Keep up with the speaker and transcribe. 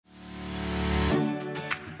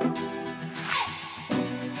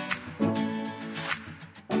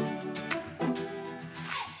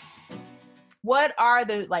what are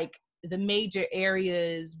the major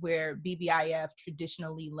areas where BBIF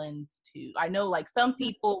traditionally lends to? I know like some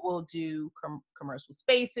people will do commercial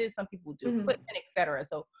spaces, some people will do Mhm. equipment, etc.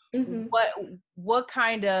 So Mhm. what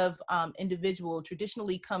kind of individual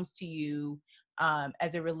traditionally comes to you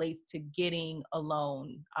as it relates to getting a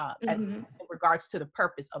loan Mhm. in regards to the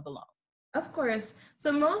purpose of the loan? Of course. So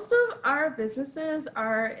most of our businesses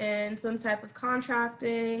are in some type of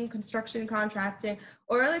contracting, construction contracting,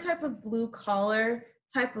 or other type of blue collar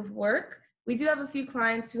type of work. We do have a few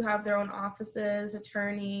clients who have their own offices,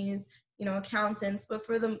 attorneys, accountants, but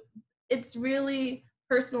for them, it's really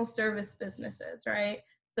personal service businesses, right?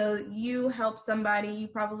 So you help somebody, you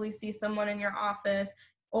probably see someone in your office,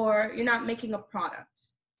 or you're not making a product,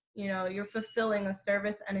 you're fulfilling a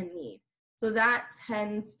service and a need. So that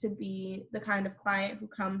tends to be the kind of client who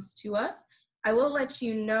comes to us. I will let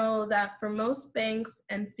you know that for most banks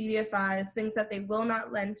and CDFIs, things that they will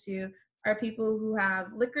not lend to are people who have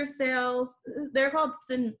liquor sales. They're called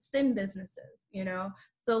sin businesses.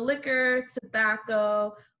 So liquor,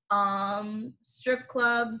 tobacco, strip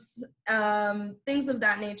clubs, things of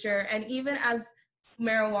that nature. And even as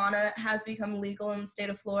marijuana has become legal in the state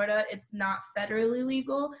of Florida, it's not federally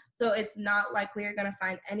legal. So it's not likely you're going to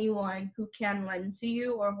find anyone who can lend to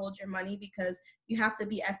you or hold your money, because you have to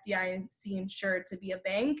be FDIC insured to be a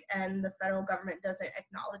bank, and the federal government doesn't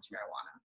acknowledge marijuana.